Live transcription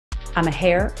I'm a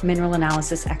hair mineral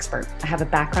analysis expert. I have a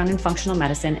background in functional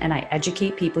medicine, and I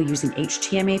educate people using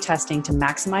HTMA testing to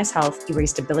maximize health,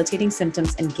 erase debilitating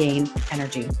symptoms, and gain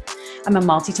energy. I'm a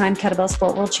multi-time kettlebell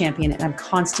sport world champion, and I'm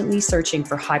constantly searching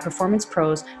for high-performance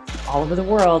pros from all over the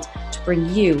world to bring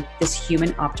you this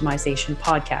human optimization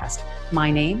podcast. My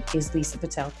name is Lisa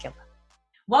Pitel-Killah.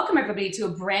 Welcome, everybody, to a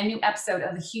brand new episode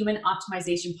of the Human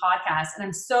Optimization Podcast. And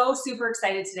I'm so super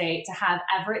excited today to have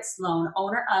Everett Sloan,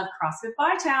 owner of CrossFit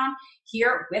Bytown,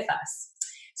 here with us.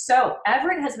 So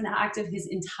Everett has been active his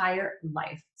entire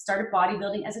life. Started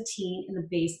bodybuilding as a teen in the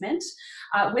basement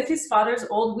with his father's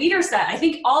old weeder set. I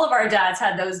think all of our dads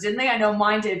had those, didn't they? I know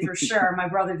mine did for sure. My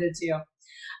brother did too.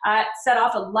 Set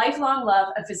off a lifelong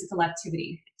love of physical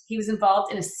activity. He was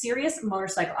involved in a serious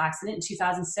motorcycle accident in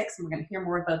 2006, and we're going to hear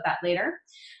more about that later,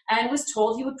 and was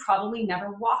told he would probably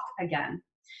never walk again.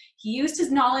 He used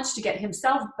his knowledge to get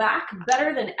himself back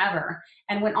better than ever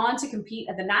and went on to compete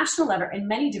at the national level in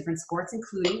many different sports,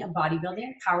 including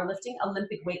bodybuilding, powerlifting,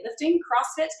 Olympic weightlifting,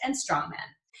 CrossFit, and strongman.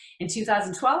 In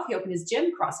 2012, he opened his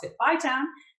gym, CrossFit Bytown,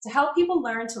 to help people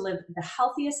learn to live the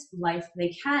healthiest life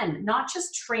they can, not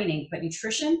just training, but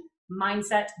nutrition,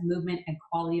 mindset, movement, and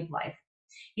quality of life.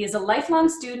 He is a lifelong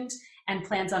student and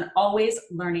plans on always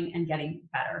learning and getting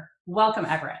better. Welcome,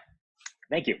 Everett.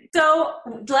 Thank you. So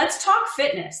let's talk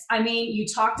fitness. I mean, you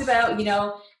talked about,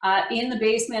 in the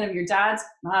basement of your dad's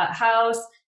house,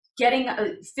 getting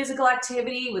physical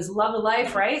activity was love of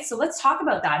life, right? So let's talk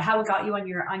about that, how it got you on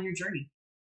your journey.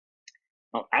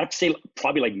 Well, I have to say,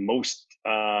 probably like most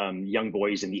young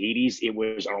boys in the 80s, it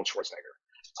was Arnold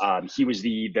Schwarzenegger. He was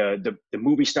the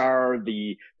movie star,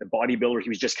 the bodybuilder. He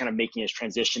was just kind of making his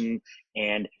transition,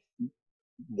 and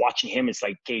watching him, it's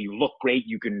like, okay, you look great,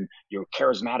 you're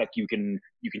charismatic, you can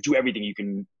do everything, you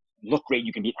can look great,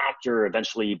 you can be an actor,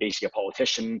 eventually basically a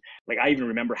politician. Like, I even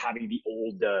remember having the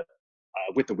old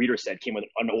with the Weeder set came with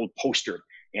an old poster,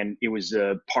 and it was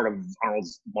part of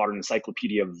Arnold's modern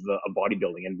encyclopedia of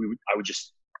bodybuilding, and I would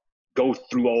just go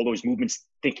through all those movements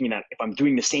thinking that if I'm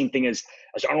doing the same thing as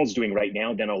Arnold's doing right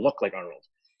now, then I'll look like Arnold.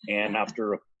 And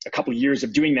after a couple of years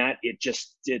of doing that, it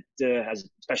has,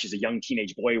 especially as a young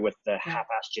teenage boy with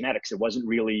half-assed genetics, it wasn't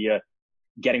really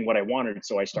getting what I wanted.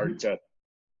 So I started to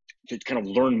kind of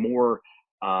learn more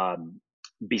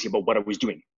basically about what I was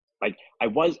doing. Like, I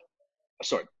was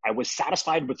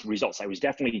satisfied with the results.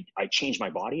 I changed my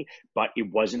body, but it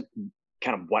wasn't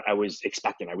kind of what I was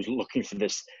expecting. I was looking for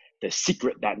the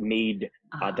secret that made,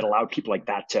 that allowed people like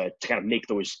that to kind of make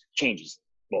those changes.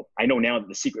 Well, I know now that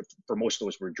the secret for most of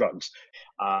those were drugs.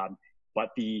 But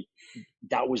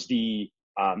that was the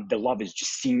love, is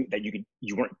just seeing that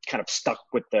you weren't kind of stuck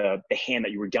with the hand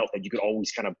that you were dealt, that you could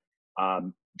always kind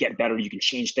of get better. You can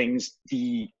change things.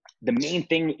 The main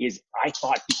thing is, I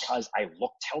thought because I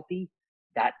looked healthy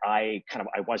that I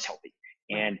was healthy.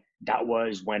 And that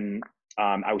was when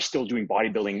I was still doing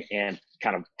bodybuilding and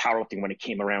kind of powerlifting when it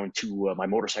came around to my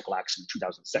motorcycle accident in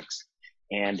 2006.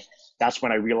 And that's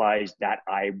when I realized that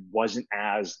I wasn't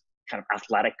as kind of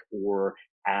athletic or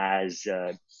as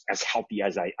healthy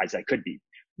as I could be.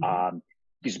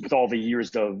 Because with all the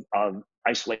years of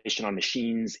isolation on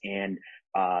machines and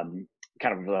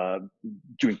kind of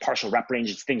doing partial rep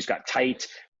ranges, things got tight.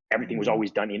 Everything was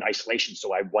always done in isolation.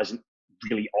 So I wasn't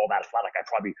really all that athletic. I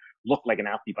probably looked like an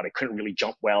athlete, but I couldn't really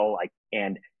jump well.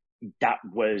 And that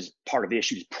was part of the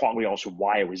issue, is probably also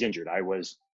why I was injured. I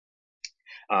was,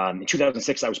 in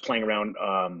 2006, I was playing around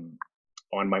on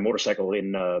my motorcycle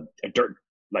in a dirt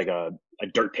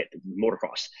pit,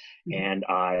 motocross. And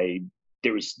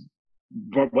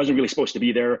wasn't really supposed to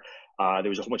be there. There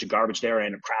was a whole bunch of garbage there. I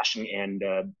ended up crashing and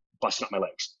busting up my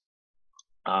legs.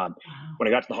 When I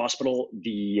got to the hospital,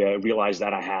 realized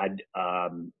that I had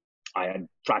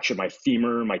fractured my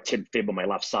femur, my fib on my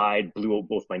left side, blew out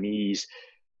both my knees,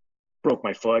 broke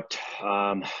my foot,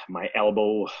 my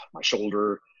elbow, my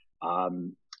shoulder.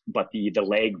 But the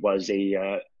leg was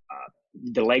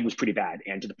pretty bad,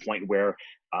 and to the point where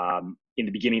in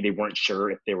the beginning they weren't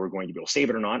sure if they were going to be able to save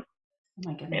it or not. Oh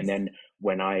my goodness. And then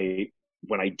when I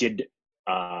did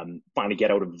finally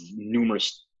get out of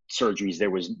numerous surgeries,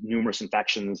 there was numerous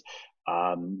infections.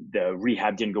 The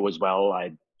rehab didn't go as well.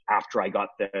 After I got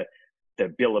the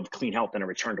bill of clean health and I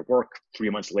returned to work 3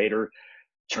 months later,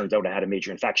 turns out I had a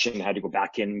major infection. I had to go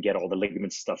back in, get all the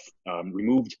ligament stuff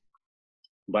removed.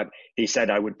 But they said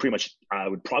I would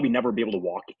probably never be able to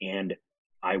walk, and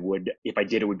if I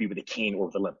did, it would be with a cane or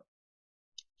with a limp.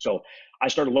 So I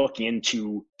started looking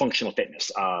into functional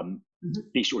fitness,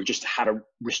 basically just how to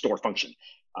restore function.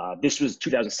 This was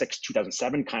 2006,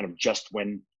 2007, kind of just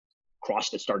when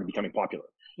CrossFit started becoming popular.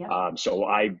 Yeah. So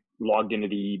I logged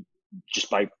into just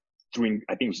by doing,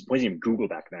 I think it wasn't even Google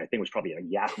back then. I think it was probably like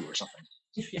Yahoo or something.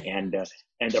 Yeah. And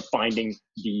ended up finding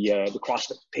the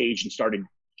CrossFit page and started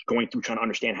going through trying to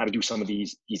understand how to do some of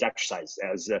these exercises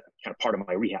as kind of part of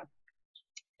my rehab.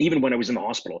 Even when I was in the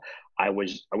hospital, I would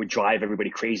drive everybody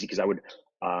crazy because I would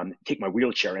take my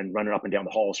wheelchair and run it up and down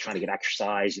the halls trying to get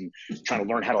exercise and trying to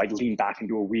learn how to like lean back and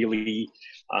do a wheelie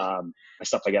and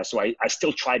stuff like that. So I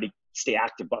still tried to stay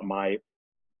active, but my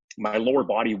lower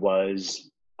body was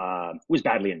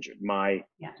badly injured. My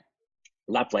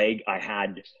left leg, I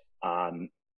had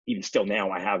even still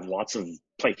now, I have lots of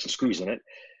plates and screws in it,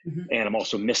 and I'm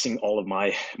also missing all of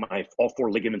my all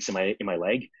 4 ligaments in my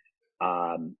leg.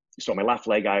 So my left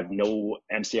leg, I have no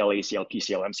MCL, ACL,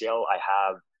 PCL, MCL. I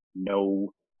have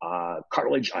no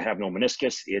cartilage. I have no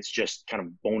meniscus. It's just kind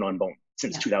of bone on bone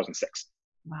since 2006.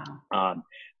 Wow.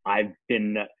 I've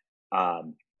been,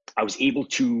 I was able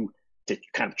to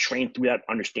kind of train through that,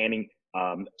 understanding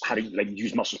how to like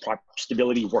use muscle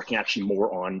stability, working actually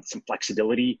more on some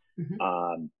flexibility.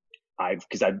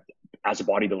 Because as a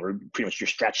bodybuilder, pretty much your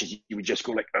stretches, you would just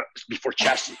go like before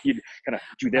chest, you'd kind of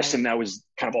do this, and that was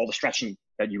kind of all the stretching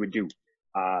that you would do.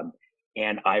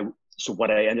 So what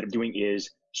I ended up doing is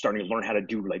starting to learn how to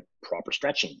do like proper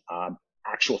stretching,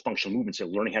 actual functional movements,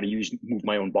 and learning how to move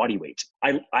my own body weight.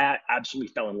 I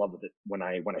absolutely fell in love with it when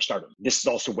I started. This is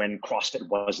also when CrossFit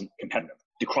wasn't competitive.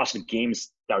 The CrossFit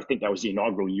Games, I think that was the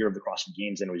inaugural year of the CrossFit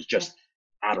Games, and it was just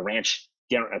at a ranch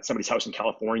dinner at somebody's house in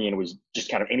California, and it was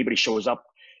just kind of anybody shows up.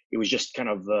 It was just kind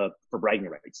of for bragging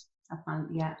rights. A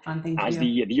fun thing to As do.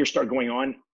 the year started going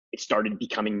on, it started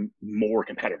becoming more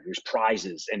competitive. There's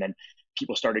prizes, and then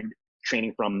people started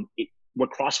training from it. What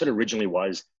CrossFit originally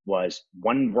was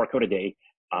one workout a day,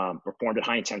 performed at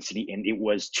high intensity, and it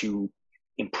was to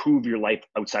improve your life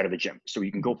outside of the gym. So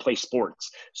you can go play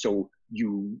sports. So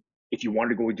if you wanted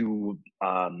to go do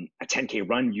a 10K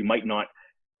run, you might not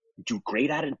do great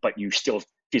at it, but you're still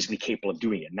physically capable of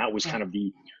doing it. And that was kind of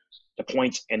the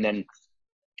point. And then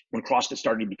when CrossFit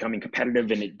started becoming competitive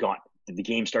and the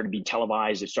game started being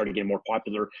televised, it started getting more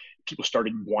popular, people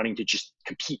started wanting to just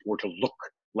compete or to look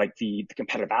like the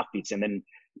competitive athletes. And then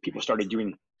people started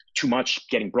doing too much,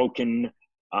 getting broken,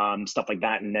 stuff like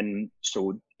that. And then,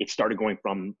 so it started going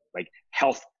from like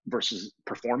health versus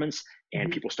performance,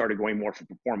 and people started going more for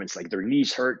performance. Like their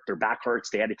knees hurt, their back hurts.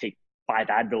 They had to take 5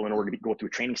 Advil in order to go through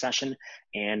a training session.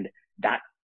 And that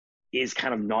is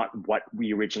kind of not what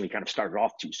we originally kind of started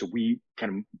off to. So we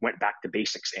kind of went back to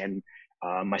basics, and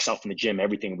myself in the gym,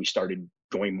 everything, we started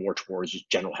going more towards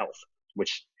general health,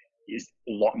 which is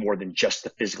a lot more than just the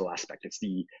physical aspect. It's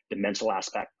the mental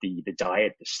aspect, the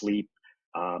diet, the sleep,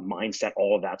 mindset,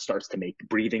 all of that starts to make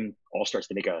breathing, all starts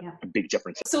to make a big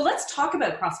difference. So let's talk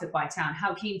about CrossFit Bytown,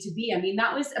 how it came to be. I mean,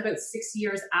 that was about 6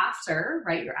 years after,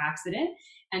 right, your accident,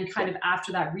 and kind of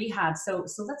after that rehab. So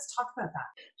let's talk about that.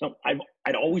 So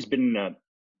I'd always been,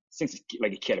 since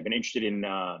like a kid, I've been interested in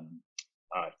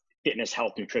fitness,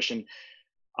 health, nutrition.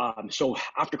 So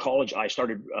after college, I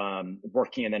started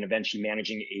working and then eventually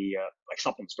managing a like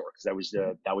supplement store, because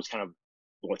that was kind of,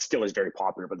 well, it still is very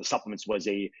popular, but the supplements was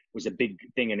a big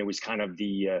thing, and it was kind of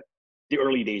the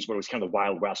early days where it was kind of the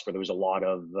Wild West, where there was a lot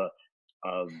of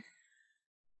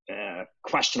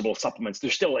questionable supplements. There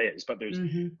still is, but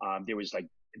there was like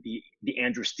the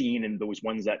androstenedione and those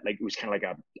ones that like it was kind of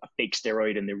like a fake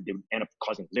steroid, and they would end up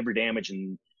causing liver damage,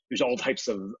 and there's all types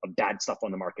of bad stuff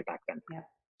on the market back then. Yeah.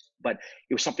 But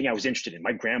it was something I was interested in.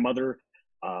 My grandmother,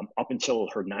 up until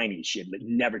her 90s, she had like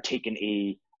never taken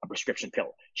a prescription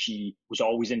pill. She was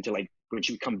always into, like, when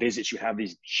she would come visit, she would have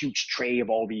these huge tray of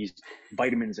all these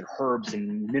vitamins and herbs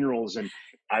and minerals. And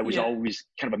I was always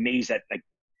kind of amazed at, like,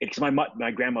 because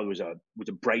my grandmother was a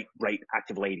bright,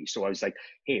 active lady. So I was like,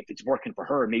 hey, if it's working for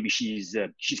her, maybe she's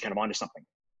kind of onto something.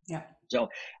 Yeah. So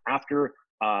after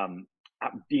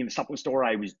being in the supplement store,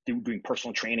 I was doing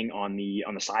personal training on the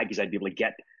side, because I'd be able to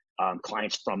get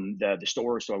clients from the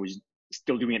store. So I was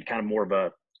still doing it kind of more of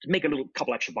a, make a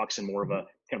couple extra bucks, and more of a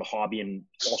kind of a hobby, and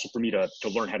also for me to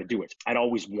learn how to do it. I'd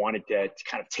always wanted to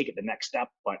kind of take it the next step,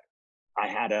 but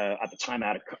at the time I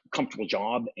had a comfortable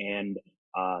job, and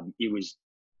it was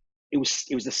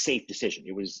a safe decision.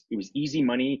 It was easy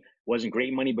money, wasn't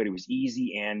great money, but it was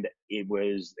easy, and it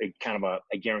was a kind of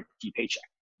a guaranteed paycheck.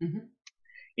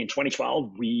 In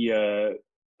 2012, we'd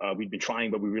been trying,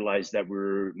 but we realized that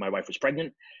my wife was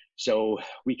pregnant. So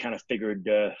we kind of figured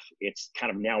it's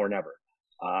kind of now or never.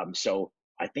 So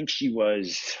I think she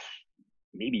was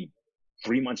maybe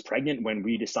 3 months pregnant when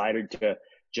we decided to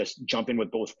just jump in with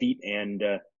both feet and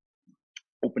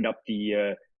opened up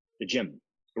the gym.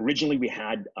 Originally, we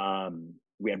had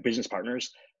business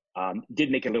partners. Did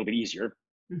make it a little bit easier.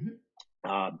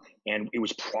 And it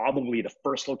was probably the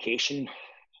first location,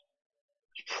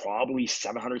 probably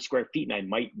 700 square feet, and I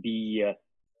might be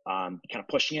kind of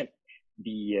pushing it.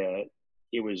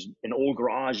 It was an old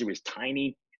garage. It was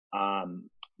tiny.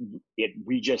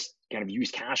 We just kind of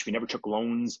used cash. We never took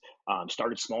loans.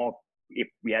 Started small. If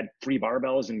we had 3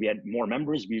 barbells and we had more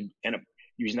members, we'd end up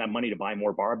using that money to buy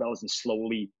more barbells and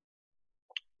slowly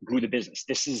grew the business.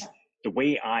 This is the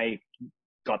way I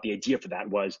got the idea for that.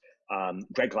 Was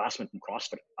Greg Glassman from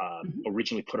CrossFit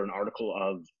originally put an article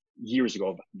of years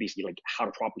ago, basically like how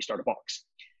to properly start a box.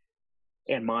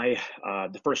 And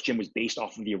the first gym was based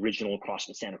off of the original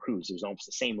CrossFit Santa Cruz. It was almost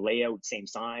the same layout, same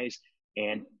size,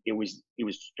 and it was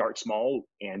start small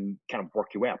and kind of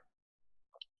work your way up.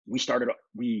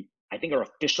 I think our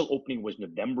official opening was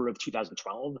November of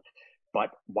 2012, but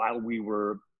while we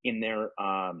were in there,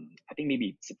 I think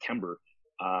maybe September,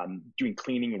 doing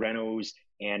cleaning, renos,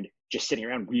 and just sitting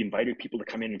around, we invited people to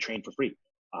come in and train for free.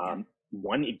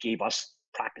 One, it gave us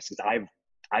practice, because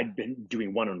I'd been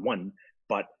doing one-on-one,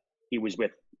 but it was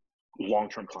with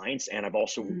long-term clients, and I've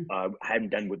also I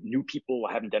hadn't done with new people.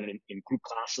 I haven't done it in group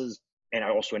classes, and I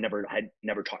also had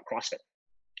never taught CrossFit.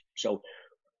 So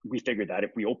we figured that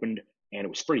if we opened and it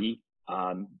was free,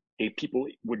 people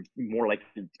would more likely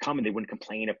to come, and they wouldn't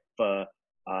complain if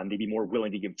they'd be more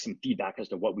willing to give some feedback as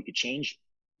to what we could change.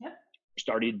 Yep.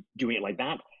 Started doing it like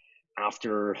that.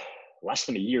 After less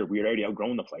than a year, we had already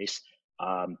outgrown the place.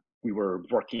 We were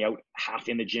working out half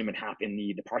in the gym and half in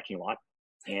the parking lot,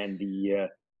 and the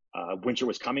winter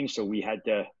was coming, so we had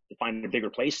to find a bigger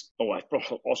place. Oh, I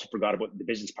also forgot about the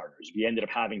business partners. We ended up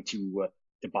having to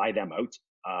buy them out,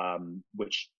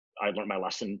 which I learned my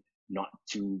lesson not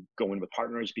to go in with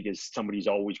partners, because somebody's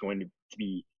always going to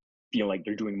be feeling like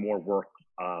they're doing more work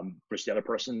versus the other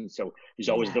person. So there's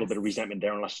always a little bit of resentment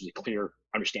there unless there's a clear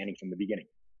understanding from the beginning.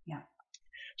 Yeah.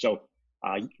 So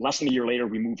less than a year later,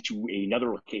 we moved to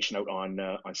another location out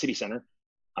on City Center.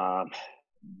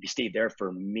 We stayed there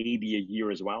for maybe a year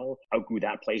as well. Outgrew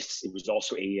that place. It was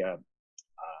also a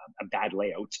bad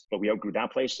layout, but we outgrew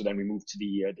that place. So then we moved to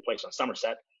the place on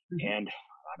Somerset, and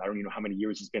I don't even know how many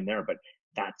years it's been there, but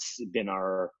that's been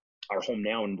our home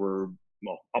now. And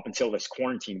up until this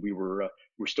quarantine, we're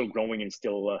still growing and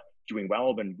still doing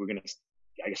well. And we're gonna,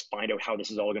 I guess, find out how this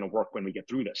is all gonna work when we get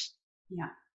through this.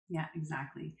 Yeah,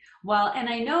 exactly. Well, and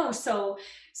I know, so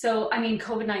I mean,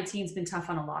 COVID-19 has been tough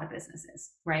on a lot of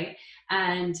businesses, right?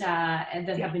 And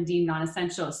that have been deemed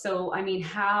non-essential. So, I mean,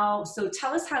 so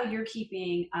tell us how you're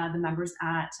keeping the members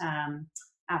at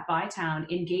Bytown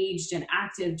engaged and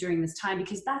active during this time,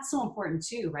 because that's so important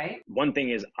too, right? One thing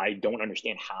is, I don't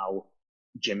understand how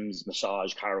gyms,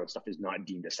 massage, chiro, and stuff is not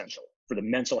deemed essential for the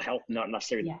mental health, not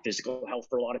necessarily the physical health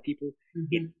for a lot of people.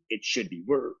 It should be.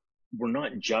 We're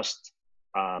not just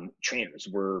trainers.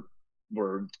 We're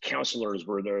counselors.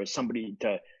 We're there somebody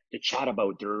to chat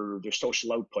about their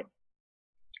social output.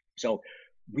 So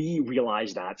we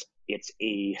realize that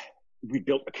we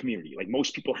built a community. Like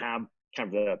most people have kind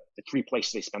of the 3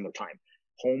 places they spend their time: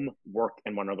 home, work,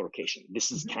 and one other location. This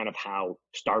is kind of how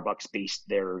Starbucks based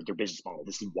their business model.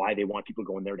 This is why they want people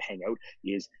going there to hang out,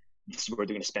 is this is where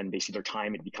they're going to spend basically their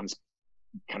time. It becomes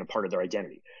kind of part of their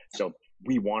identity. So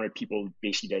we wanted people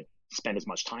basically to spend as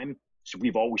much time. So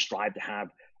we've always strived to have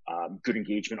good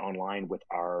engagement online with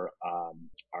our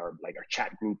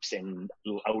chat groups and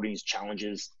little outings,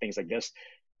 challenges, things like this.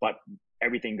 But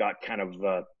everything got kind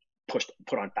of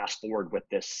put on fast forward with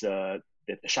this the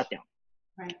shutdown.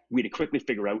 Right. We had to quickly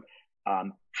figure out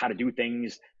how to do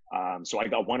things. So I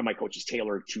got one of my coaches,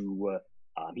 Taylor, to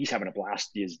he's having a blast.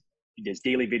 He does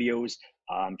daily videos,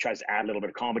 tries to add a little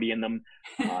bit of comedy in them,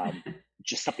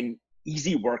 just something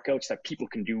easy workouts that people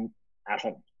can do at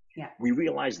home. Yeah. We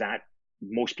realized that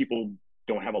most people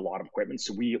don't have a lot of equipment,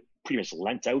 so we pretty much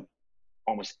lent out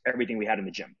almost everything we had in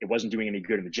the gym. It wasn't doing any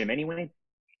good in the gym anyway,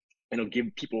 and it'll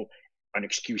give people an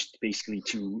excuse basically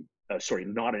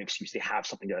not an excuse. They have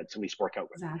something to at least work out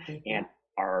with. Exactly. And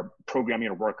our programming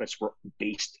and workouts were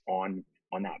based on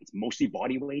that. It's mostly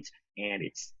body weight, and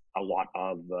it's a lot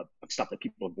of stuff that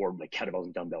people have board, like kettlebells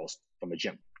and dumbbells from the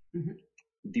gym.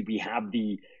 We have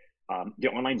the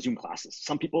online Zoom classes.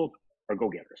 Some people are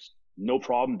go-getters. No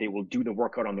problem. They will do the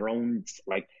workout on their own.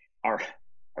 Like our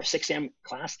 6 a.m.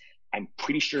 class, I'm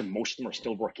pretty sure most of them are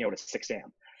still working out at 6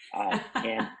 a.m.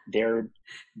 And they're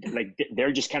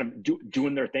just kind of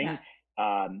doing their thing,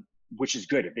 which is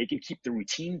good. If they can keep the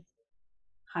routine,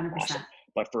 100%. Awesome.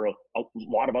 But for a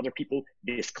lot of other people,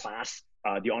 this class,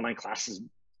 the online classes,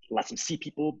 lets them see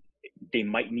people. They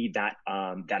might need that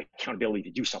accountability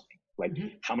to do something. Like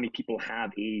how many people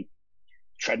have a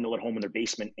treadmill at home in their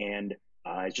basement and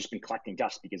it's just been collecting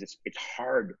dust, because it's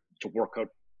hard to work out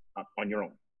on your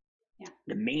own. Yeah.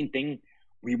 The main thing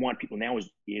we want people now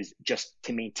is just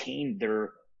to maintain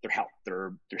their health,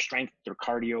 their strength, their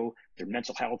cardio, their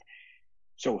mental health.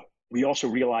 So we also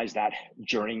realized that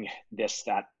during this,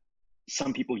 that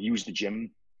some people use the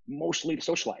gym mostly to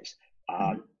socialize.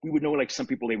 We would know, like, some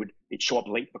people, they'd show up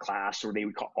late for class, or they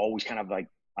would always kind of like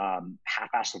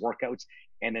half-ass the workouts.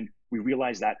 And then we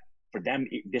realized that for them,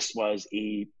 this was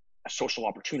a social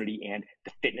opportunity, and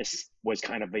the fitness was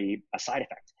kind of a side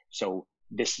effect. So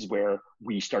this is where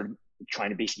we started trying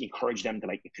to basically encourage them to,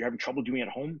 like, if you're having trouble doing it at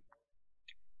home,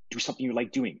 do something you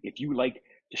like doing. If you like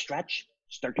to stretch,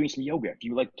 start doing some yoga. If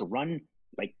you like to run,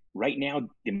 like, right now,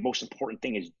 the most important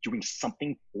thing is doing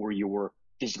something for your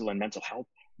physical and mental health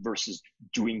versus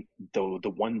doing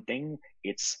the one thing.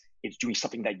 It's doing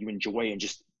something that you enjoy, and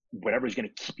just whatever is going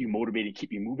to keep you motivated,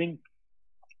 keep you moving.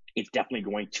 It's definitely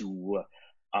going to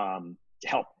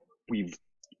help.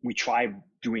 We tried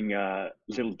doing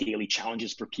little daily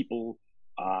challenges for people,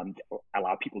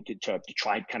 allow people to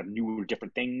try kind of newer,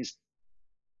 different things.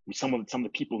 Some of the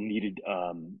people needed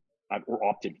or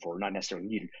opted for, not necessarily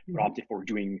needed, but opted for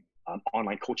doing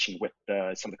online coaching with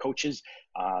some of the coaches.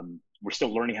 We're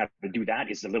still learning how to do that.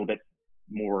 It's a little bit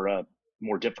more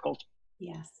difficult.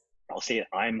 Yes. I'll say it.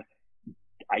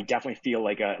 I definitely feel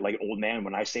like an old man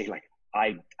when I say, like,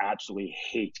 I absolutely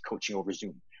hate coaching over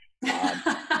Zoom.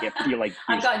 I feel like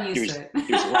I've gotten used to it.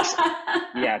 There's less.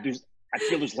 Yeah, I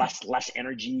feel there's less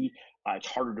energy. It's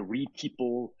harder to read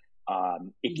people.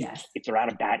 If they're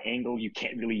at a bad angle, you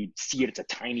can't really see it. It's a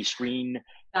tiny screen.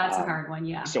 That's a hard one.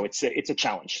 Yeah. So it's a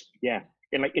challenge. Yeah.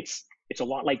 And like, it's a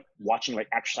lot like watching like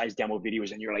exercise demo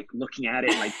videos, and you're like looking at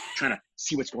it and like trying to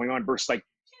see what's going on, versus like,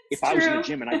 if I was in the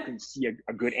gym and I couldn't see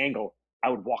a good angle, I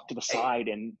would walk to the side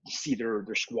and see their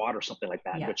squat or something like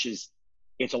that, which is,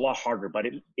 it's a lot harder. But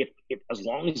if as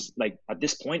long as, like, at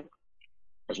this point,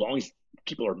 as long as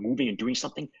people are moving and doing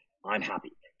something, I'm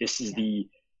happy. This is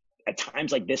at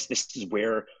times like this is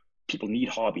where people need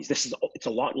hobbies. It's a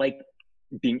lot like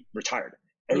being retired.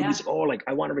 Everybody's like, oh, like,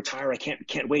 I want to retire. I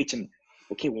can't wait. And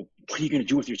okay, well, what are you going to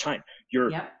do with your time?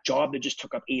 Your job that just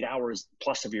took up 8 hours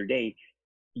plus of your day,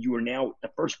 you are now, the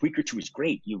first week or two is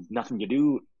great. You have nothing to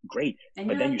do, great.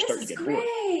 But then you start to get bored.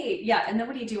 Yeah. And then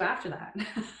what do you do after that?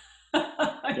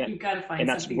 You got to find. And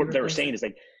that's what they were saying, is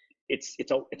like, it's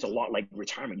a lot like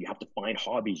retirement. You have to find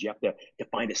hobbies. You have to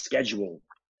find a schedule.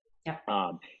 Yeah.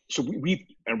 So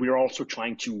we're also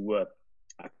trying to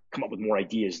come up with more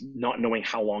ideas, not knowing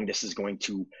how long this is going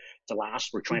to last.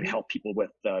 We're trying to help people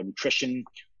with nutrition.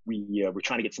 We're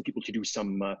trying to get some people to do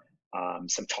some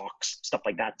talks, stuff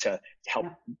like that, to help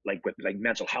like with like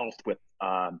mental health, with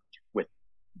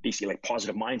basically like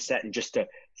positive mindset, and just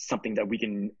something that we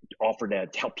can offer to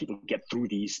help people get through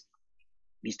these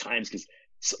times. Because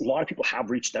a lot of people have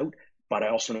reached out, but I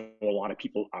also know a lot of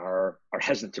people are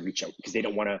hesitant to reach out because they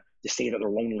don't want to say that they're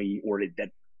lonely, or that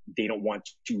they don't want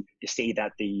to say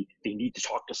that they need to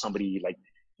talk to somebody. Like,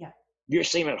 you're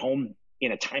sitting at home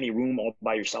in a tiny room all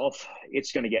by yourself,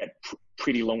 it's going to get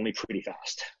pretty lonely pretty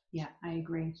fast. Yeah, I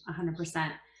agree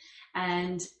 100%.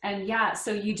 And yeah,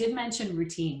 so you did mention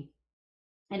routine.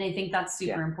 And I think that's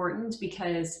super important,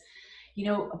 because, you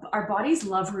know, our bodies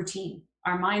love routine.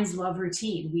 Our minds love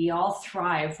routine. We all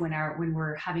thrive when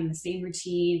we're having the same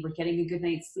routine, we're getting a good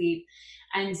night's sleep.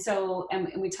 And so, and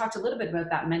we talked a little bit about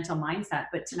that mental mindset,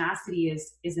 but tenacity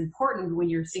is important when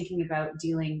you're thinking about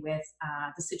dealing with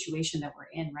the situation that we're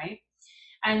in, right?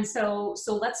 And so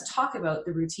let's talk about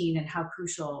the routine and how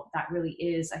crucial that really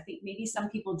is. I think maybe some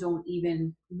people don't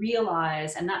even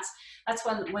realize, and that's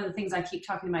one of the things I keep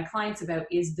talking to my clients about,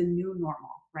 is the new normal,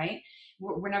 right?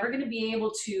 We're never going to be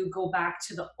able to go back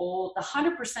to the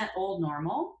 100% old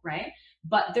normal, right?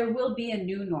 But there will be a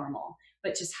new normal.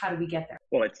 But just how do we get there?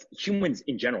 Well, humans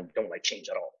in general don't like change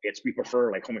at all. We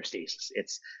prefer like homeostasis.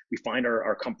 We find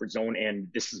our comfort zone, and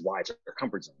this is why it's our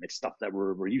comfort zone. It's stuff that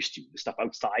we're used to. The stuff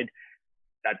outside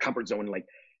that comfort zone. Like,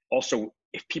 also,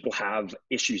 if people have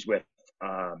issues with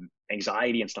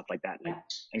anxiety and stuff like that, like,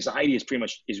 anxiety is pretty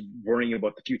much worrying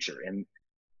about the future. And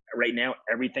right now,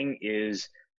 everything is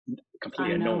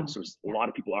completely unknown. So a lot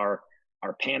of people are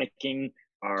panicking,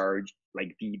 are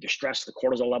like the stress, the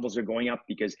cortisol levels are going up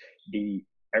because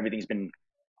everything's been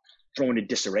thrown into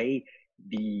disarray.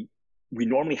 We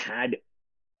normally had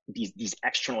these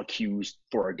external cues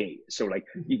for our day. So like,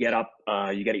 you get up,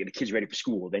 you got to get the kids ready for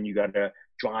school, then you got to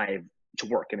drive to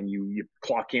work, and then you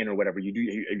clock in or whatever you do.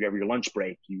 You have your lunch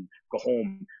break, you go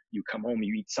home, you come home,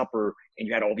 you eat supper, and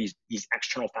you had all these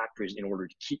external factors in order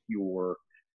to keep your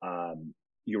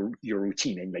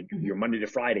routine, and like your Monday to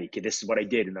Friday. Okay, this is what I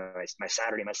did, and my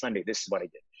Saturday, my Sunday, this is what I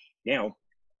did. Now,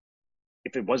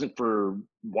 if it wasn't for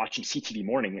watching CTV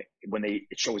Morning, when it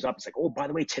shows up, it's like, oh, by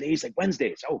the way, today's like Wednesday.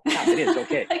 It's, oh, crap, it is.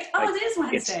 Okay. Like, oh, Like, it is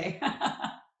Wednesday.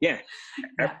 yeah,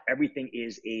 Yeah. everything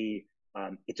is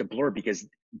it's a blur because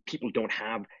people don't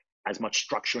have as much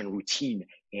structure and routine,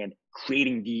 and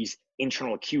creating these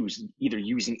internal cues, either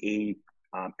using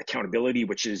accountability,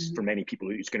 which is for many people,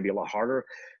 it's going to be a lot harder,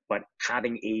 but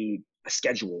having a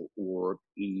schedule or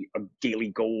a daily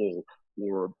goal,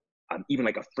 or even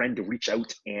like a friend to reach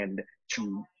out and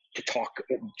to talk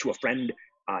to a friend,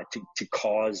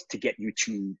 to get you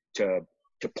to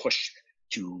push,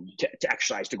 to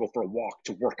exercise, to go for a walk,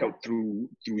 to work out through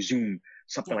Zoom,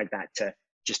 something like that, to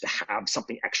just to have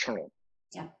something external.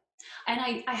 Yeah. And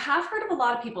I have heard of a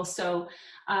lot of people. So,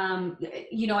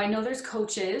 you know, I know there's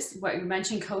coaches, what you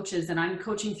mentioned coaches, and I'm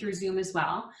coaching through Zoom as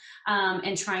well,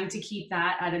 and trying to keep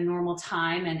that at a normal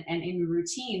time and in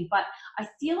routine. But I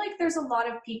feel like there's a lot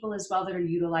of people as well that are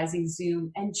utilizing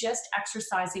Zoom and just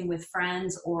exercising with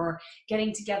friends or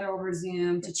getting together over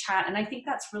Zoom to chat. And I think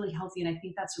that's really healthy. And I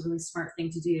think that's a really smart thing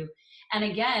to do. And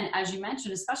again, as you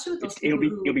mentioned, especially with those people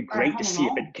it'll be great to see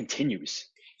if it continues.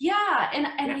 Yeah. And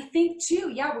I think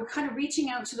too, we're kind of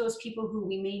reaching out to those people who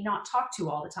we may not talk to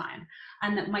all the time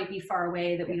and that might be far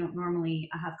away, that we don't normally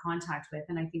have contact with.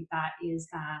 And I think that is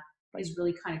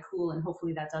really kind of cool. And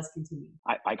hopefully that does continue.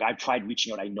 I've tried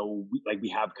reaching out. I know we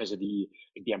have, because of the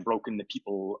Unbroken, the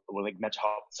people with like mental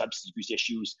health, substance abuse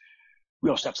issues. We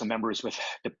also have some members with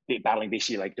battling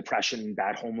basically like depression,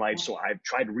 bad home life. So I've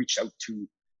tried to reach out to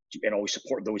and always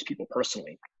support those people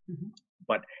personally.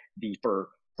 But for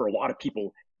a lot of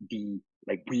people,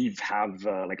 like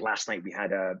last night we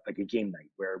had a game night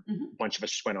where a bunch of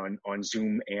us went on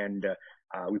Zoom, and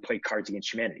we played Cards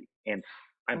Against Humanity. And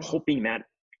I'm hoping that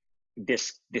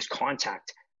this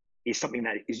contact is something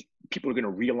that is people are going to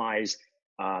realize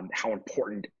how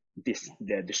important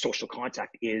the social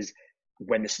contact is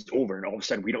when this is over, and all of a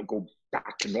sudden we don't go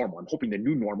back to normal. I'm hoping the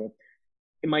new normal,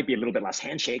 it might be a little bit less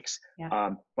handshakes, but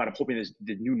I'm hoping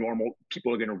the new normal,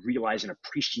 people are going to realize and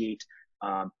appreciate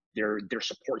their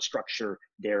support structure,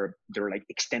 their like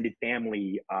extended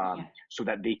family, so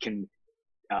that they can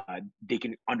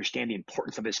understand the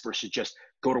importance of this versus just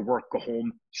go to work, go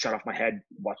home, shut off my head,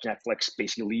 watch Netflix,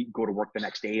 basically go to work the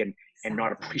next day, and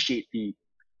not appreciate the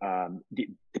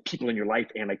people in your life,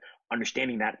 and like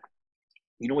understanding that,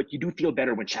 you know what, you do feel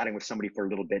better when chatting with somebody for a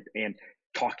little bit and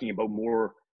talking about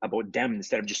more about them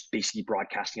instead of just basically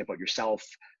broadcasting about yourself,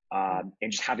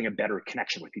 and just having a better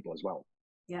connection with people as well.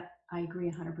 Yeah, I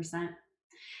agree 100%.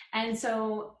 And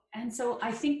so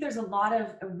I think there's a lot of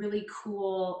really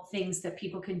cool things that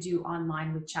people can do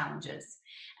online with challenges.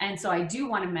 And so I do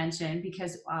want to mention,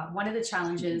 because one of the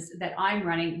challenges that I'm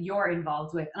running, you're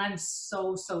involved with, and I'm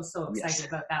so excited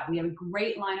about that. We have a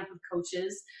great lineup of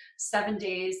coaches, 7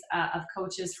 days of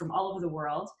coaches from all over the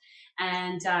world,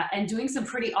 and doing some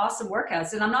pretty awesome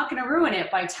workouts. And I'm not going to ruin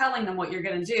it by telling them what you're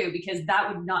going to do, because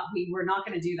we're not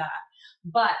going to do that.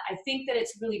 But I think that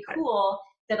it's really cool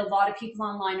that a lot of people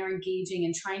online are engaging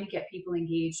and trying to get people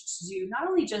engaged to do not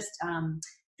only just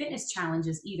fitness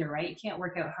challenges either, right? You can't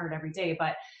work out hard every day,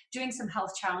 but doing some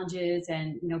health challenges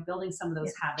and, you know, building some of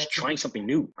those habits. Trying something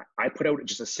new. I put out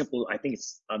just a simple, I think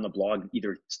it's on the blog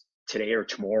either today or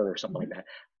tomorrow or something like that,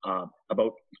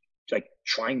 about like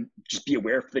just be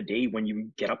aware for the day when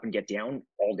you get up and get down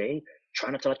all day.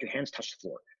 Try not to let your hands touch the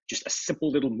floor. Just a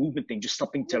simple little movement thing, just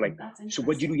something to like, so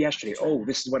what did you do yesterday? Oh,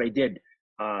 this is what I did.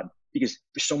 Because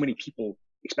for so many people,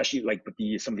 especially like with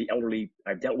some of the elderly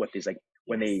I've dealt with, is like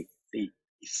when they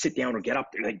sit down or get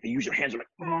up, they use their hands,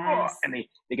 and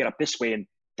they get up this way, and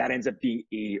that ends up being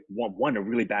a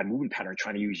really bad movement pattern,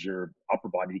 trying to use your upper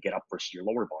body to get up versus your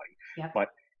lower body. But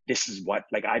this is what,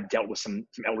 like, I've dealt with some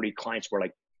elderly clients where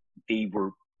like they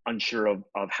were unsure of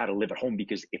how to live at home,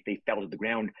 because if they fell to the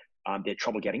ground, they had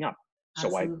trouble getting up.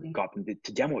 So I got them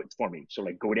to demo it for me. So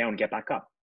like, go down and get back up.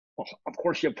 Well, of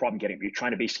course you have a problem getting up. You're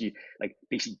trying to basically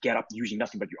get up using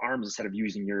nothing but your arms instead of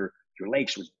using your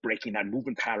legs. So it's breaking that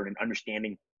movement pattern and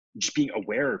understanding, just being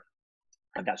aware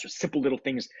of that. So simple little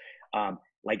things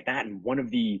like that. And one of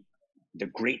the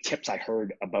great tips I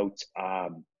heard about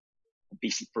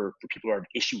basically for people who have an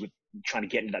issue with trying to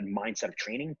get into that mindset of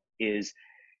training is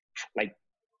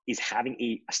having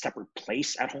a separate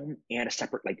place at home and a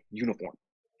separate like uniform.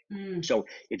 So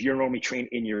if you're normally trained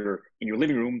in your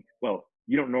living room, well,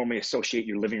 you don't normally associate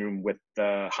your living room with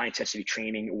high intensity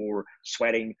training or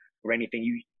sweating or anything.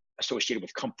 You associate it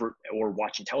with comfort or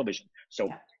watching television. So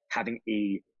having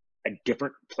a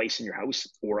different place in your house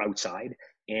or outside,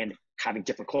 and having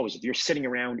different clothes. If you're sitting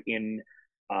around in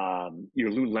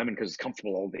your Lululemon because it's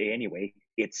comfortable all day anyway,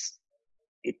 it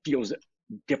feels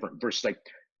different versus like,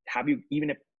 even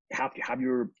if have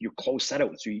your clothes set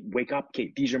out. So you wake up,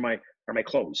 okay, these are my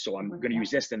clothes. So I'm going to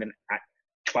use this. And then at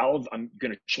 12, I'm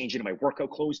going to change into my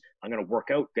workout clothes. I'm going to work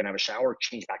out, then have a shower,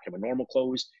 change back to my normal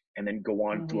clothes, and then go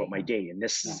on throughout my day. And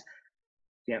this is,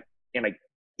 and like,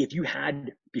 if you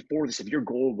had before this, if your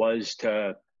goal was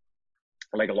to,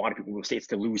 like a lot of people will say, it's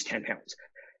to lose 10 pounds.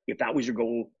 If that was your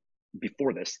goal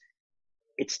before this,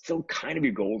 it's still kind of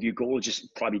your goal. Your goal is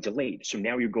just probably delayed. So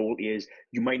now your goal is,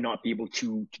 you might not be able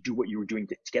to do what you were doing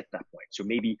to get to that point. So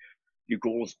maybe your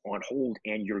goal is on hold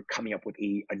and you're coming up with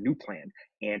a new plan.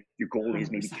 And your goal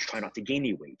is maybe to try not to gain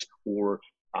any weight, or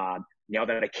now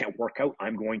that I can't work out,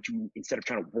 I'm going to, instead of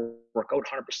trying to work out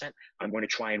 100%, I'm going to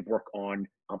try and work on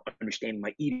understanding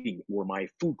my eating or my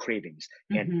food cravings,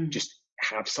 and just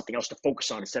have something else to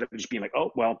focus on, instead of just being like,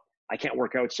 oh, well, I can't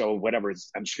work out, so whatever,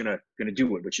 I'm just gonna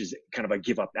do it, which is kind of a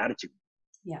give up attitude.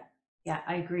 Yeah,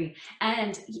 I agree.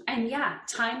 And yeah,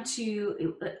 time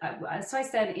to, so I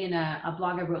said in a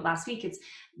blog I wrote last week, it's,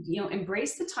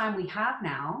 embrace the time we have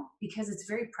now, because it's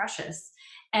very precious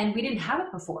and we didn't have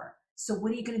it before. So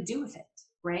what are you going to do with it?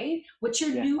 Right? What's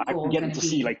your new goal? I'm getting to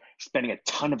see, like, spending a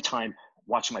ton of time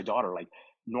watching my daughter. Like,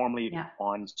 normally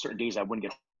on certain days I wouldn't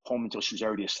get home until she was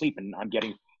already asleep, and I'm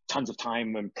getting tons of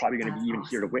time. I'm probably going to be even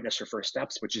here to witness her first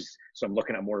steps, which is, so I'm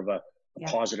looking at more of a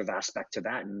positive aspect to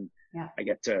that. And I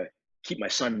get to keep my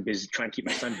son busy, try and keep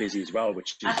my son busy as well,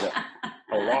 which is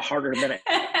a lot harder than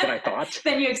I thought.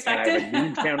 Than you expected. And I have a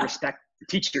newfound respect for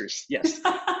teachers. Yes.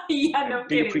 No big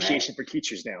kidding, appreciation for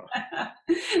teachers now.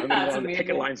 I'm going to go on the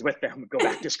picket lines with them, go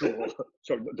back to school.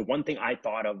 So the one thing I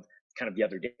thought of kind of the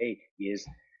other day is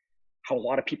how a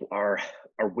lot of people are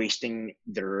wasting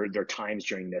their times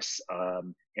during this,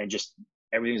 and just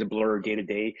everything's a blur day to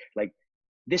day. Like,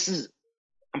 this is,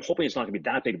 I'm hoping it's not gonna be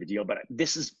that big of a deal, but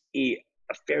this is a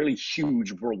fairly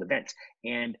huge world event.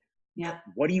 And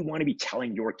what do you want to be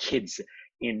telling your kids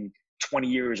in 20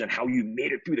 years and how you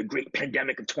made it through the great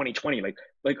pandemic of 2020?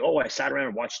 Like, oh, I sat around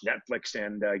and watched Netflix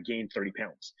and gained 30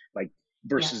 pounds. Like,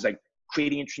 versus like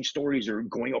creating interesting stories or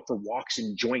going out for walks,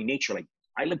 enjoying nature. Like,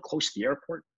 I live close to the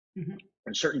airport.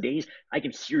 On certain days, I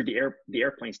can hear the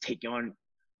airplanes taking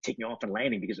off and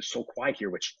landing, because it's so quiet here,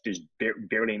 which there's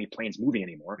barely any planes moving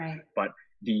anymore. Right. But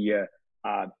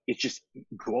it's just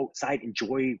go outside,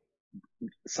 enjoy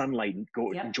sunlight,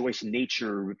 go enjoy some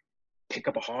nature, pick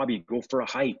up a hobby, go for a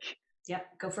hike.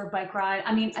 Go for a bike ride.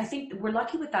 I mean, I think we're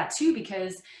lucky with that too,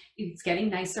 because it's getting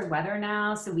nicer weather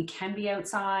now, so we can be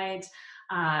outside.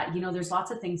 There's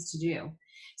lots of things to do.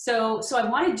 So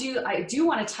I do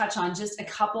want to touch on just a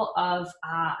couple of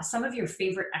some of your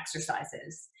favorite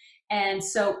exercises. And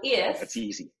so that's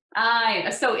easy.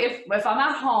 So if I'm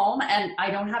at home and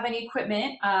I don't have any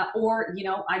equipment, or,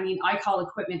 I call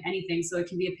equipment anything. So it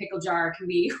can be a pickle jar, it can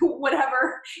be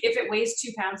whatever. If it weighs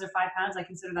 2 pounds or 5 pounds, I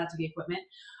consider that to be equipment.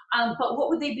 But what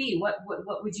would they be? What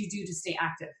would you do to stay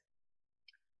active?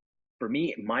 For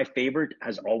me, my favorite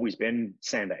has always been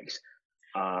sandbags.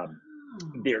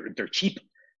 They're cheap.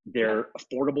 They're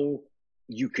affordable.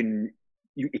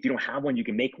 If you don't have one, you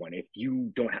can make one. If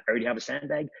you don't already have a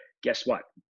sandbag, guess what?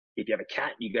 If you have a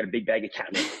cat, you got a big bag of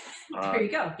cat litter. There you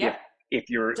go.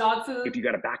 If you're dog food, if you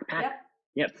got a backpack,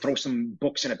 throw some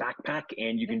books in a backpack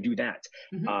and you can do that.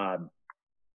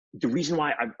 The reason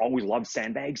why I've always loved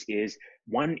sandbags is,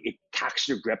 one, it packs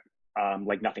your grip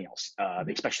like nothing else,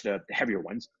 especially the heavier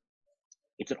ones.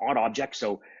 It's an odd object,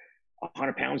 so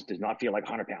 100 pounds does not feel like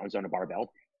 100 pounds on a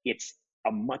barbell. It's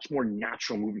a much more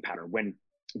natural movement pattern. When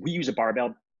we use a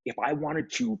barbell, if I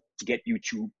wanted to get you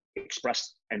to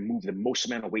express and move the most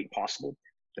amount of weight possible,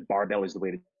 the barbell is the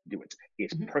way to do it.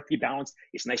 It's perfectly balanced.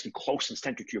 It's nice and close and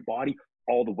centered to your body.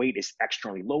 All the weight is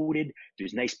externally loaded.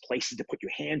 There's nice places to put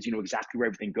your hands. You know exactly where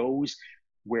everything goes.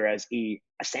 Whereas a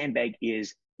sandbag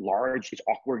is large. It's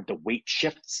awkward. The weight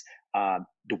shifts.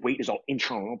 The weight is all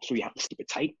internal, so you have to keep it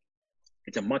tight.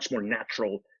 It's a much more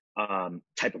natural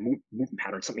type of movement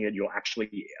pattern, something that you'll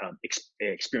actually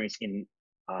experience in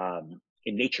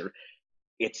nature.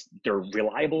 They're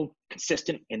reliable,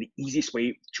 consistent, and the easiest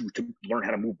way to learn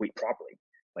how to move weight properly.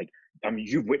 Like,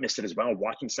 you've witnessed it as well.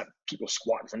 Watching some people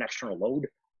squat with an external load,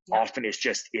 often it's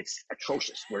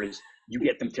atrocious. Whereas you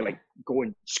get them to go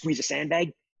and squeeze a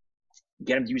sandbag,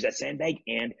 get them to use that sandbag,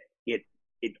 and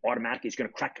it automatically is going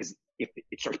to crack, because if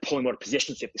it starts pulling out of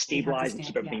position, so you have to stabilize and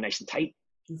keep everything nice and tight.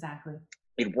 Exactly.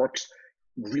 It works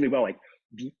really well. Like,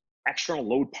 the external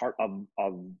load part of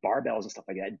barbells and stuff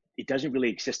like that, it doesn't really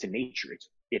exist in nature.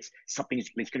 It's something.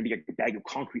 It's going to be a bag of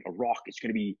concrete, a rock. It's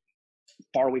going to be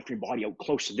far away from your body, out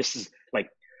close. So this is like,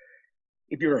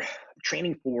 if you're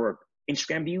training for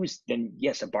Instagram views, then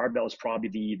yes, a barbell is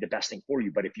probably the best thing for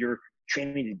you. But if you're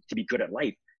training to be good at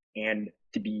life, And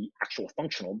to be actual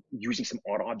functional, using some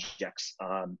odd objects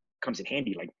comes in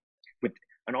handy. Like with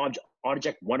an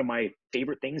object, one of my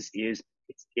favorite things is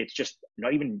it's just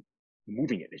not even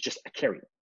moving it. It's just a carry.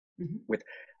 Mm-hmm. With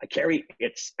a carry,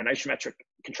 it's an isometric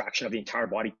contraction of the entire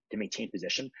body to maintain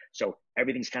position. So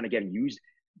everything's kind of getting used.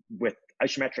 With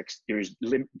isometrics, there's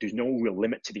no real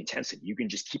limit to the intensity. You can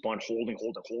just keep on holding,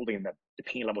 and the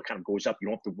pain level kind of goes up. You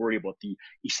don't have to worry about the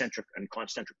eccentric and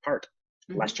concentric part.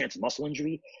 Mm-hmm. Less chance of muscle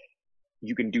injury.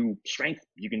 You can do strength.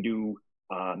 You can do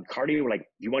cardio. Like, if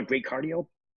you want great cardio,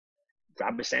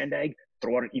 grab a sandbag,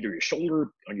 throw it on either your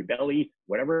shoulder, on your belly,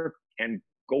 whatever, and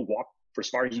go walk for as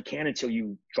far as you can until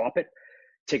you drop it.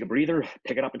 Take a breather,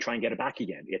 pick it up, and try and get it back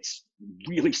again. It's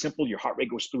really simple. Your heart rate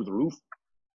goes through the roof.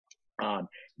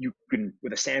 You can,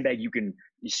 with a sandbag, you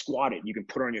squat it, you can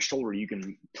put it on your shoulder, you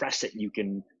can press it, you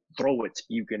can throw it,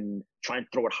 you can try and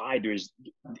throw it high.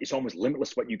 It's almost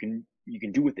limitless what you can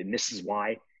do with it. And this is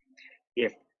why,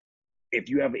 if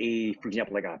you have for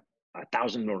example, like a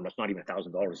 $1,000, or it's not even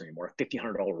 $1,000 anymore, a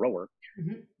 $1,500 rower,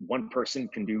 mm-hmm. one person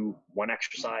can do one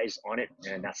exercise on it,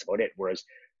 and that's about it. Whereas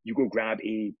you go grab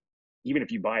even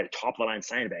if you buy a top of the line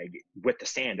sandbag with the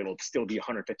sand, it'll still be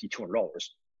 $150, $200.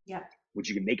 Yeah. Which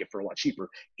you can make it for a lot cheaper.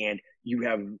 And you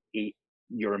have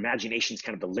your imagination is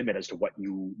kind of the limit as to what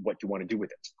you want to do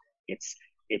with it.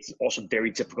 It's also very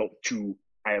difficult to,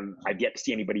 I've yet to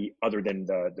see anybody other than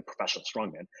the professional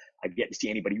strongman. I've yet to see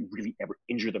anybody really ever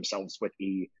injure themselves with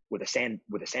a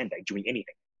sandbag doing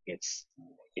anything.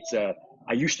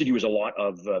 I used to do a lot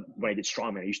of, when I did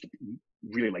strongman, I used to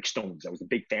really like stones. I was a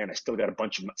big fan. I still got a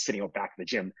bunch of them sitting out back in the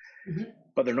gym, mm-hmm.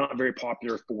 but they're not very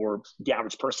popular for the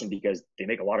average person because they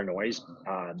make a lot of noise,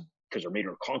 because they're made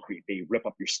of concrete. They rip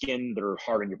up your skin. They're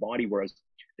hard on your body. Whereas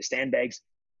the sandbags,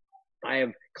 I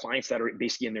have clients that are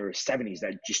basically in their 70s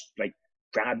that just like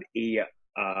grab a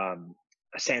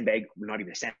sandbag, not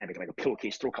even a sandbag, like a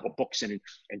pillowcase, throw a couple books in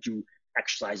and do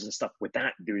exercises and stuff with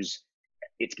that.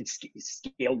 It's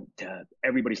scaled to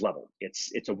everybody's level.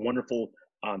 It's a wonderful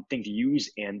thing to use,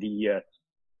 and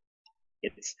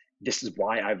this is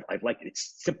why I've liked it.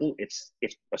 It's simple. It's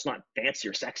not fancy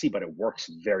or sexy, but it works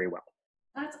very well.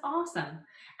 That's awesome.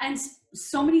 And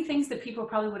so many things that people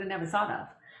probably would have never thought of.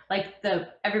 Like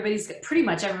pretty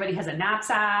much everybody has a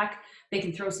knapsack. They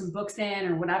can throw some books in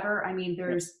or whatever. I mean,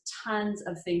 there's tons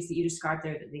of things that you described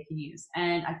there that they can use.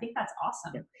 And I think that's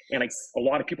awesome. Yeah. And like a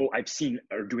lot of people I've seen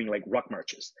are doing like ruck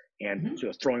marches and mm-hmm.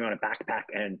 sort of throwing on a backpack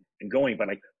and going. But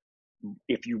like,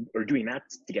 if you are doing that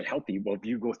to get healthy, well, if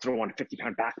you go throw on a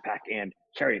 50-pound backpack and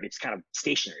carry it, it's kind of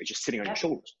stationary. It's just sitting on your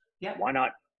shoulders. Yep. Why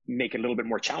not make it a little bit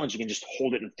more challenging and just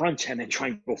hold it in front and then try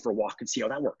and go for a walk and see how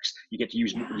that works? You get to you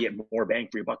get more bang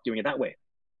for your buck doing it that way.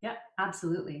 Yeah,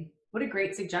 absolutely. What a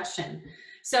great suggestion.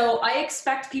 So I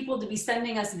expect people to be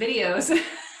sending us videos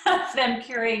of them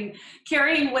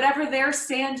carrying whatever their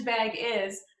sandbag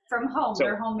is from home,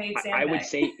 their homemade sandbag. I would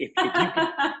say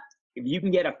if you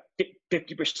can get a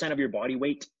 50% of your body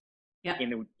weight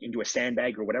into a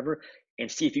sandbag or whatever, and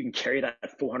see if you can carry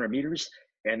that 400 meters,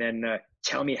 and then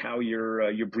tell me how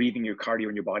your breathing, your cardio,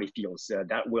 and your body feels.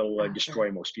 That will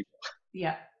destroy most people.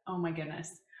 Yeah. Oh my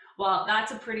goodness. Well,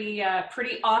 that's a pretty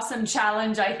awesome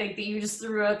challenge, I think, that you just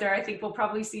threw out there. I think we'll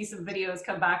probably see some videos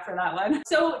come back for that one.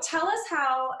 So tell us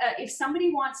how, if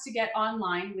somebody wants to get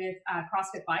online with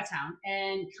CrossFit Bytown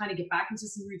and kind of get back into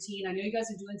some routine. I know you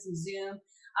guys are doing some Zoom.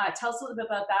 Tell us a little bit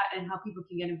about that and how people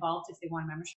can get involved if they want a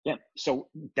membership. Yeah, so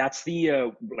that's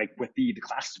the like with the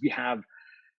classes, we have a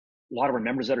lot of our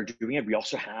members that are doing it. We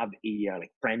also have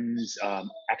like friends,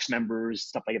 ex-members,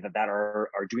 stuff like that are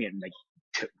doing it. And like,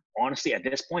 honestly, at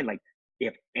this point, like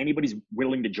if anybody's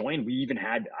willing to join, we even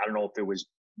had, I don't know if it was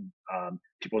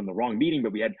people in the wrong meeting,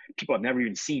 but we had people I've never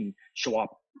even seen show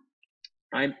up.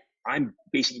 I'm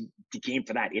basically the game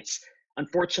for that.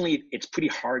 Unfortunately, it's pretty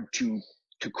hard to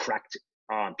correct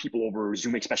people over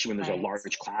Zoom, especially when there's a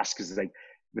large class, because like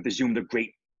with the Zoom, the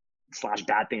great /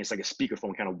 bad thing is like a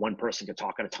speakerphone, kind of one person can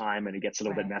talk at a time, and it gets a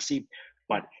little bit messy.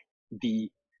 But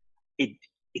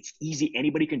it's easy.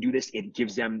 Anybody can do this. It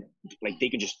gives them, like, they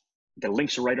can just, the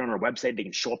links are right on our website. They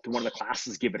can show up to one of the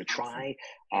classes, give it a try.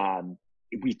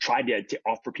 We tried to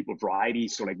offer people variety.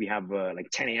 So like we have like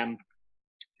 10 a.m.,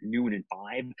 noon, and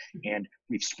 5, and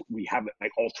we have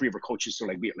like all three of our coaches. So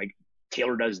like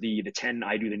Taylor does the 10,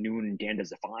 I do the noon, and Dan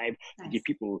does the 5. To give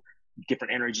people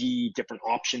different energy, different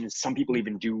options. Some people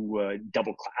even do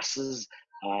double classes,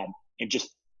 and just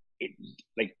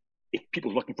like, if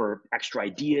people are looking for extra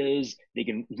ideas, they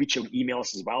can reach out and email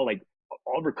us as well. Like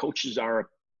all of our coaches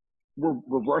we're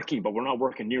working, but we're not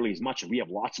working nearly as much. And we have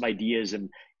lots of ideas and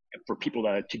for people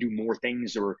to do more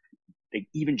things, or like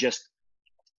even just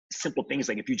simple things.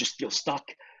 Like if you just feel stuck,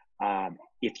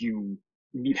 If you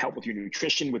need help with your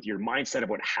nutrition, with your mindset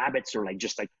about habits, or like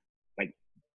just like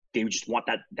they just want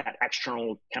that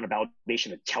external kind of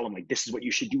validation to tell them like this is what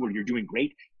you should do or you're doing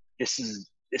great. This is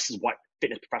what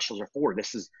fitness professionals are for.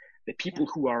 This is the people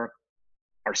who are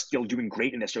still doing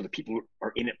great in this, or the people who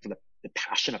are in it for the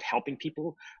passion of helping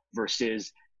people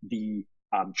versus the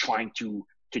trying to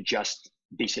just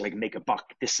basically like make a buck.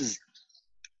 This is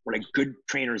where like good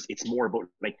trainers, it's more about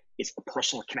like it's a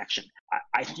personal connection.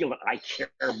 I feel that I care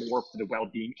more for the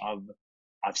well-being of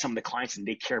some of the clients than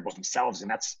they care about themselves, and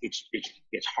that's it's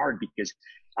hard because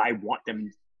I want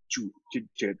them to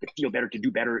feel better, to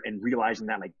do better, and realizing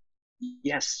that like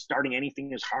yes, starting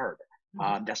anything is hard.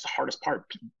 That's the hardest part.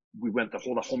 We went the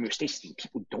whole homeostasis thing.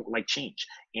 People don't like change,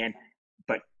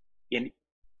 but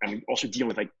I'm also dealing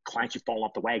with like clients who fall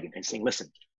off the wagon and saying, listen,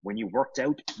 when you worked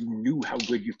out, you knew how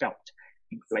good you felt.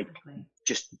 Like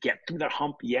just get through that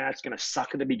hump. Yeah, it's gonna suck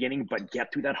at the beginning, but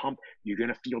get through that hump. You're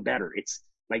gonna feel better. It's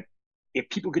like if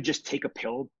people could just take a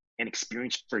pill and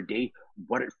experience for a day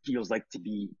what it feels like to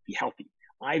be healthy.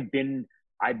 I've been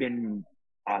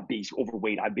basically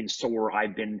overweight. I've been sore.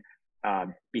 I've been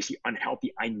basically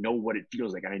unhealthy. I know what it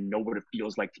feels like, and I know what it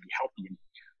feels like to be healthy. And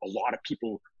a lot of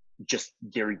people just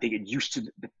they get used to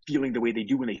the feeling the way they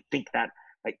do when they think that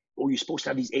like, oh, you're supposed to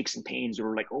have these aches and pains,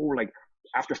 or like, oh, like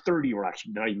after 30, or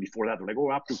actually not even before that, they're like,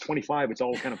 oh, after 25, it's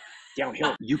all kind of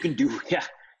downhill. You can do,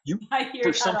 I hear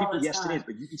for that some all people, the yes, time. it is,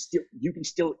 but you can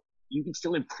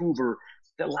still improve. Or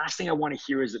the last thing I want to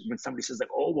hear is that when somebody says like,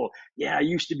 oh, well, yeah, I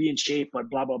used to be in shape, but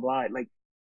blah, blah, blah. Like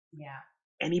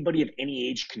anybody of any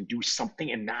age can do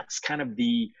something. And that's kind of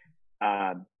the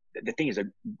thing is that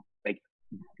like,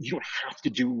 you don't have to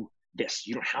do this.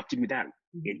 You don't have to do that.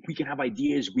 We can have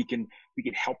ideas. We can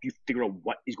help you figure out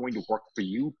what is going to work for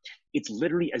you. It's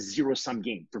literally a zero-sum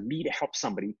game. For me to help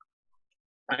somebody,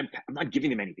 I'm not giving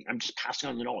them anything. I'm just passing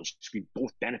on the knowledge. We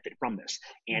both benefit from this.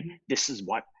 And this is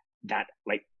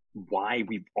why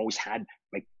we've always had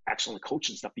like excellent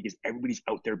coaches and stuff, because everybody's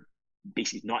out there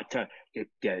basically not to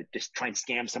just try and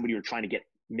scam somebody or trying to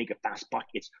make a fast buck.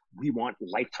 It's we want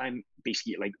lifetime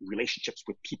basically like relationships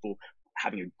with people,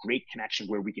 having a great connection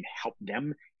where we can help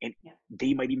them, and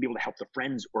they might even be able to help their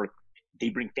friends, or they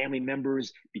bring family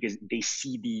members because they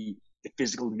see the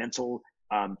physical, mental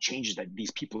changes that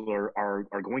these people are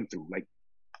going through. Like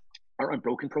our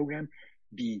Unbroken program,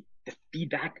 the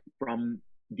feedback from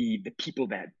the people,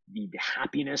 that the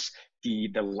happiness, the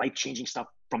life-changing stuff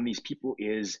from these people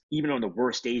is, even on the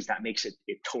worst days, that makes it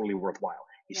totally worthwhile.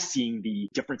 Seeing the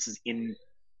differences in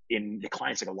the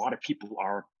clients. Like a lot of people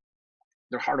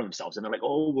they're hard on themselves, and they're like,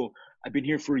 oh, well, I've been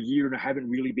here for a year and I haven't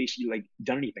really basically like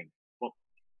done anything. Well,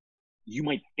 you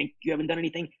might think you haven't done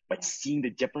anything, but seeing the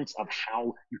difference of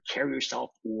how you carry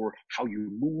yourself, or how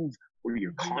you move, or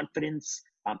your confidence,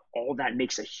 all that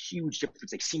makes a huge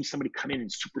difference. Like seeing somebody come in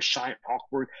and super shy and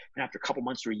awkward, and after a couple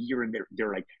months or a year, and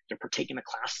they're partaking the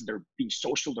classes, they're being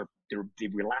social,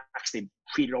 they've relaxed, they've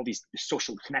created all these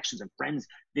social connections and friends.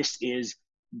 This is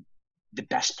the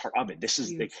best part of it. This is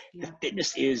the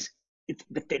fitness is.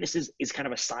 The fitness is kind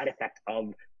of a side effect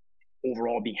of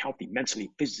overall being healthy, mentally,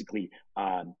 physically,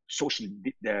 socially.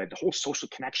 The whole social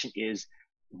connection is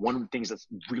one of the things that's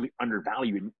really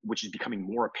undervalued, which is becoming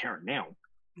more apparent now.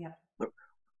 But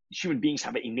human beings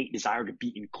have an innate desire to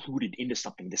be included into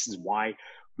something. This is why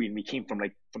we came from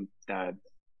I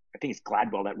think it's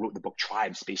Gladwell that wrote the book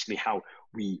Tribes, basically how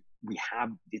we have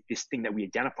this thing that we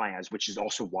identify as, which is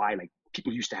also why like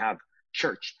people used to have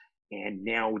church. And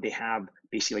now they have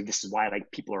basically like, this is why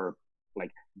like people are like,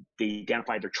 they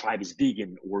identify their tribe as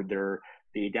vegan, or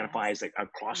they identify as like a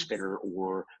CrossFitter,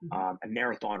 or a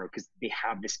marathoner, because they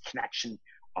have this connection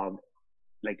of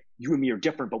like, you and me are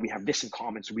different, but we have this in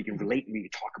common, so we can relate and we can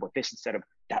talk about this, instead of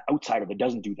that outsider that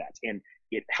doesn't do that. And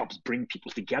it helps bring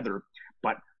people together.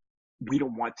 But we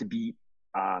don't want to be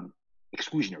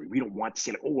exclusionary. We don't want to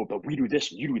say like, oh, but we do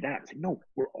this and you do that. It's like, no,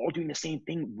 we're all doing the same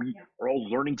thing. We are all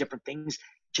learning different things.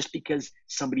 Just because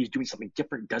somebody's doing something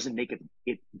different doesn't make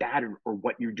it bad, or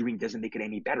what you're doing doesn't make it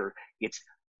any better. It's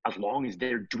as long as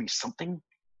they're doing something.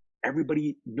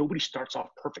 Nobody starts off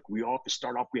perfect. We all have to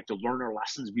start off. We have to learn our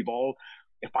lessons.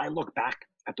 If I look back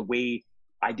at the way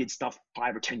I did stuff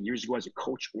 5 or 10 years ago as a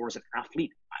coach or as an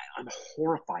athlete, I'm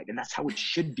horrified. And that's how it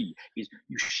should be. Is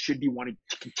you should be wanting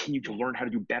to continue to learn how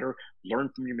to do better, learn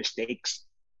from your mistakes,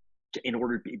 in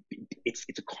order to be. It's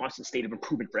a constant state of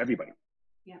improvement for everybody.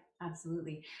 Yeah,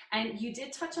 absolutely. And you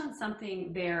did touch on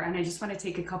something there, and I just want to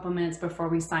take a couple minutes before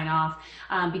we sign off,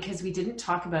 because we didn't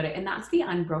talk about it, and that's the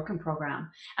Unbroken program.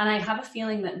 And I have a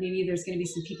feeling that maybe there's going to be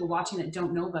some people watching that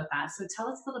don't know about that. So tell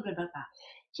us a little bit about that.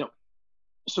 So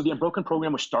So the Unbroken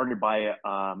program was started by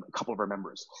a couple of our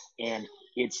members, and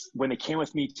it's when they came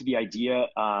with me to the idea.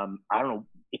 I don't know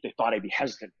if they thought I'd be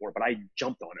hesitant for it, but I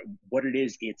jumped on it. What it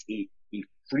is, it's a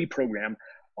free program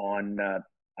on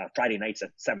Friday nights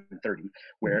at 7:30,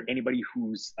 where anybody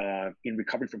who's in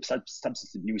recovery from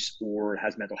substance abuse or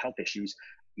has mental health issues,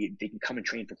 they can come and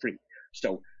train for free.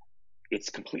 So it's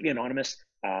completely anonymous.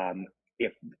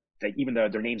 If even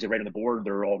their names are right on the board,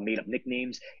 they're all made up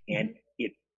nicknames, and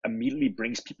it immediately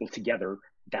brings people together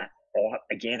that all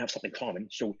again have something common.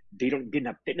 So they didn't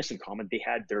have fitness in common. They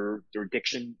had their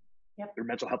addiction, their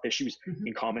mental health issues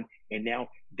in common, and now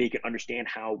they can understand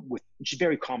how, which is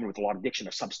very common with a lot of addiction,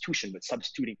 of substitution, but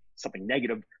substituting something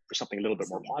negative for something a little bit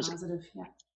more positive.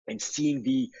 And seeing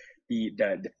the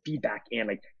feedback, and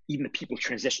like even the people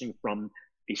transitioning from,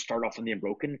 they start off on the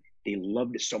Unbroken, they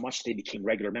loved it so much they became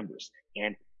regular members,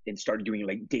 and then started doing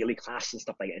like daily classes and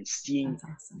stuff like that. And seeing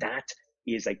that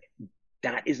is like,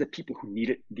 that is the people who need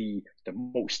it the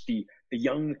most. The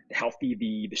young, the healthy,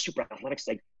 the super athletics,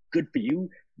 like, good for you,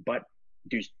 but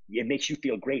it makes you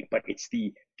feel great. But it's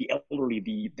the elderly,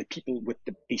 the people with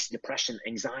the basic depression,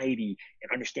 anxiety,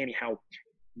 and understanding how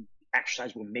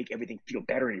exercise will make everything feel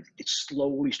better. And it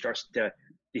slowly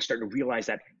they start to realize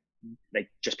that, like,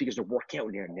 just because they're working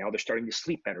out now they're starting to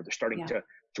sleep better. They're starting to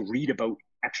read about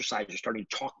exercise. They're starting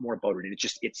to talk more about it. And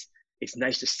it's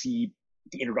nice to see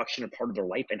the introduction and part of their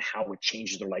life and how it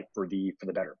changes their life for the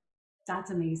better. That's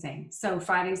amazing. So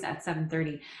Fridays at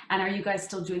 7:30. And are you guys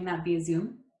still doing that via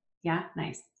Zoom? Yeah,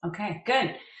 nice. Okay,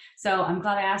 good. So I'm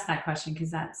glad I asked that question,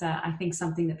 because that's, I think,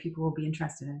 something that people will be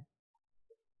interested in.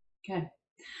 Good.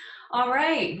 All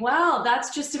right. Well,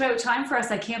 that's just about time for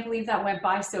us. I can't believe that went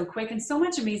by so quick, and so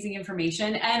much amazing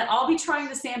information. And I'll be trying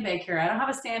the sandbag here. I don't have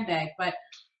a sandbag, but,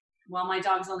 well, my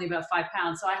dog's only about 5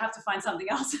 pounds, so I have to find something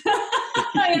else.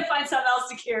 I have to find something else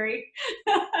to carry.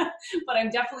 But I'm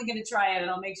definitely going to try it, and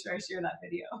I'll make sure I share that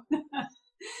video.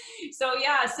 So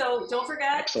yeah, so don't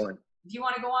forget. Excellent. If you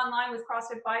want to go online with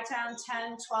CrossFit Bytown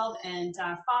 10, 12, and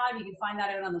 5, you can find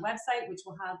that out on the website, which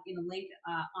we'll have in a link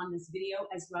on this video,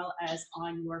 as well as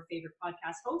on your favorite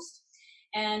podcast host.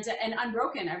 And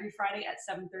Unbroken every Friday at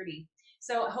 7:30.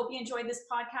 So I hope you enjoyed this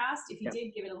podcast. If you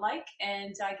did, give it a like,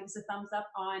 and give us a thumbs up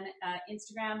on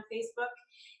Instagram, Facebook,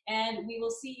 and we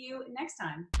will see you next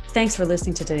time. Thanks for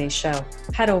listening to today's show.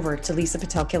 Head over to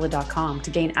lisapitel-killah.com to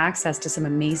gain access to some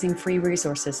amazing free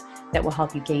resources that will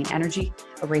help you gain energy,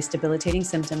 erase debilitating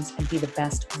symptoms, and be the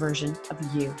best version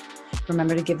of you.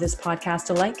 Remember to give this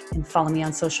podcast a like and follow me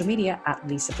on social media at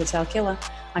Lisa Pitel-Killah.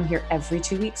 I'm here every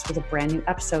 2 weeks with a brand new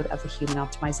episode of the Human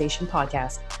Optimization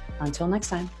Podcast. Until next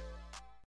time.